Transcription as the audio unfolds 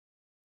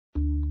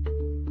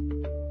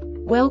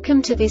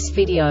Welcome to this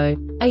video.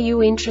 Are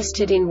you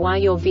interested in why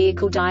your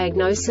vehicle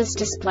diagnosis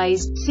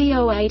displays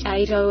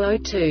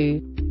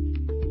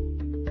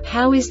C0880-02?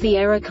 How is the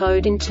error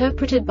code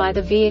interpreted by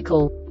the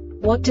vehicle?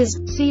 What does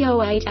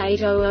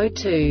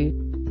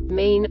C0880-02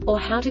 mean, or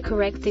how to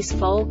correct this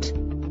fault?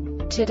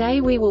 Today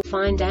we will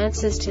find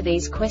answers to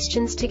these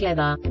questions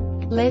together.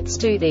 Let's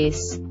do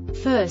this.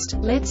 First,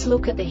 let's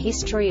look at the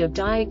history of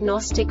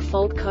diagnostic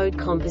fault code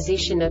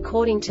composition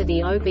according to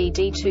the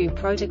OBD2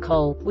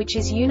 protocol, which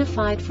is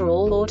unified for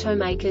all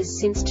automakers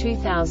since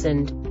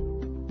 2000.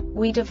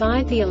 We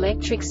divide the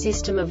electric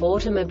system of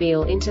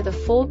automobile into the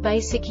four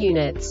basic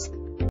units: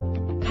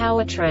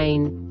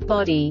 powertrain,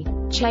 body,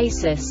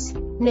 chassis,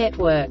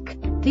 network.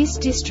 This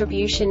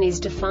distribution is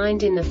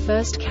defined in the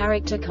first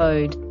character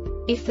code.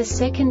 If the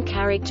second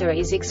character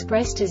is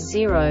expressed as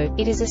 0,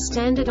 it is a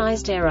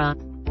standardized error.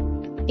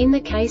 In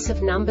the case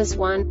of numbers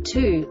 1,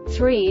 2,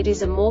 3, it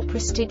is a more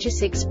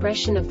prestigious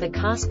expression of the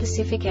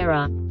car-specific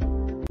error.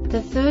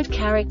 The third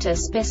character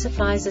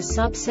specifies a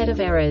subset of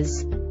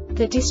errors.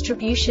 The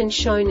distribution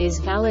shown is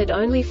valid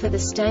only for the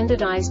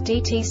standardized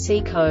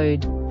DTC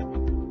code.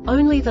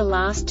 Only the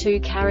last two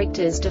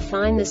characters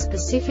define the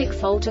specific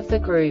fault of the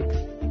group.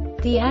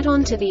 The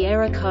add-on to the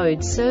error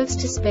code serves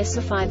to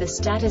specify the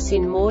status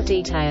in more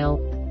detail.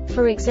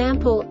 For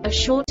example, a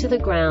short to the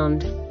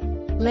ground.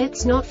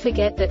 Let's not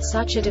forget that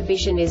such a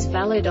division is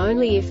valid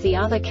only if the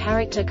other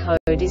character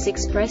code is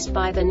expressed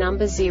by the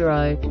number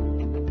 0.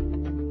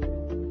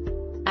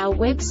 Our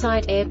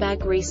website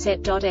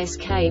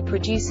airbagreset.sk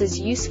produces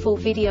useful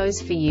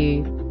videos for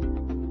you.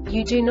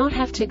 You do not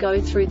have to go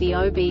through the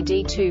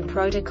OBD2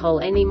 protocol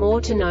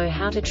anymore to know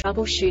how to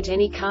troubleshoot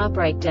any car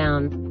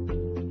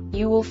breakdown.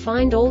 You will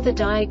find all the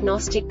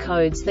diagnostic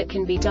codes that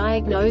can be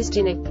diagnosed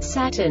in a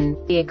Saturn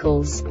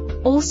vehicles.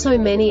 Also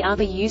many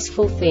other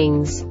useful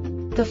things.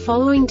 The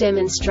following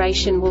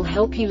demonstration will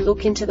help you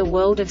look into the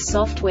world of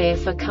software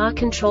for car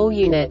control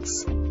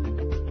units.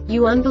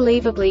 You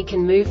unbelievably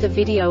can move the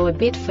video a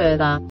bit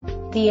further.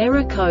 The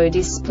error code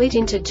is split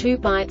into 2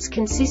 bytes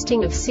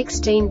consisting of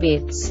 16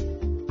 bits.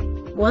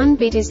 1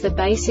 bit is the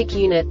basic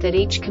unit that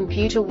each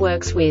computer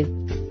works with.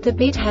 The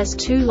bit has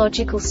 2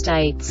 logical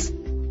states: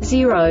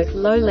 0,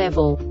 low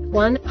level,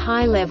 1,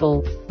 high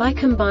level. By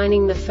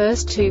combining the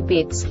first 2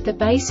 bits, the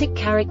basic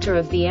character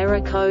of the error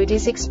code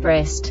is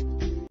expressed.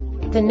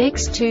 The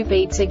next 2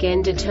 beats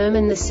again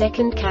determine the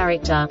second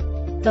character.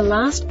 The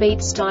last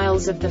beat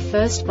styles of the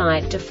first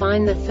byte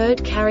define the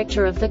third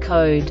character of the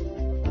code.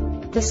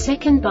 The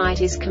second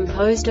byte is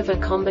composed of a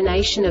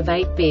combination of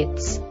 8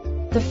 bits.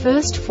 The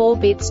first 4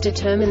 bits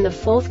determine the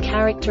fourth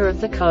character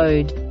of the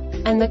code.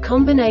 And the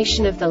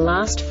combination of the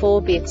last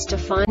 4 bits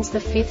defines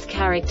the fifth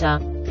character.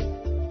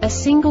 A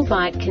single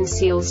byte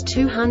conceals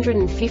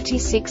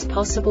 256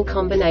 possible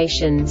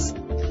combinations.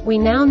 We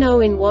now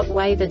know in what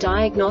way the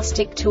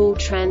diagnostic tool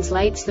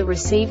translates the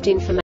received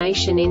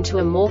information into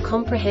a more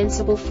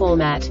comprehensible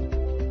format.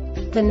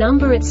 The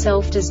number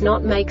itself does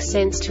not make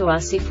sense to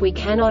us if we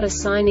cannot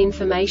assign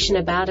information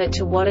about it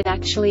to what it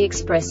actually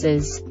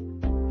expresses.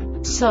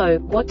 So,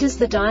 what does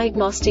the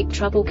Diagnostic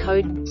Trouble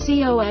Code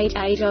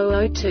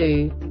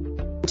C0880-02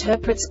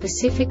 interpret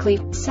specifically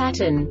for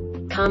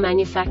Saturn car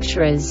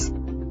manufacturers?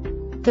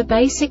 The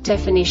basic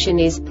definition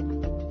is: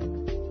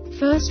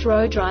 first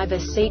row driver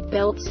seat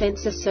belt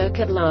sensor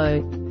circuit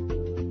low.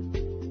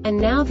 And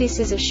now this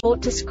is a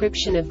short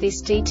description of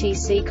this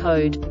DTC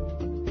code.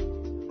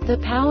 The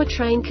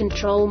Powertrain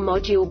Control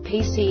Module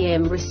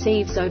 (PCM)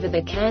 receives over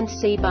the CAN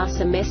C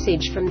bus a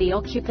message from the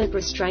Occupant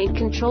Restraint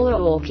Controller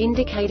 (ORC)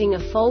 indicating a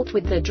fault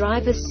with the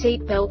driver's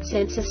seat belt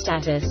sensor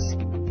status.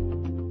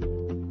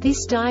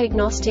 This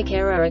diagnostic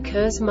error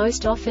occurs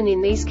most often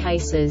in these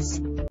cases: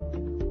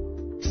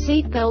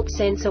 seatbelt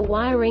sensor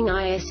wiring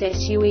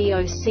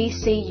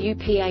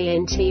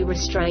ISSUEOCCUPANT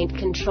restraint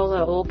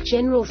controller ORC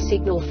general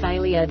signal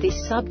failure.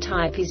 This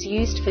subtype is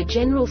used for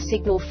general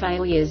signal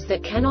failures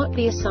that cannot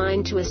be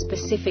assigned to a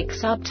specific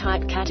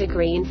subtype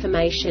category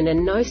information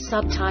and no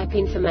subtype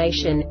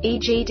information,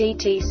 e.g.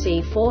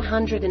 DTC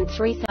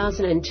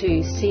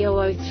 403002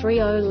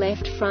 C0030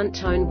 left front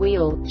tone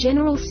wheel,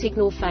 general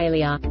signal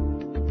failure.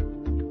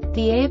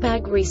 The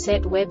Airbag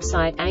Reset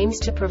website aims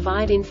to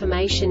provide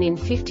information in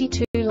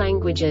 52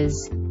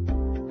 languages.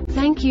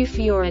 Thank you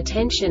for your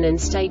attention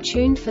and stay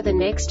tuned for the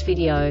next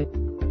video.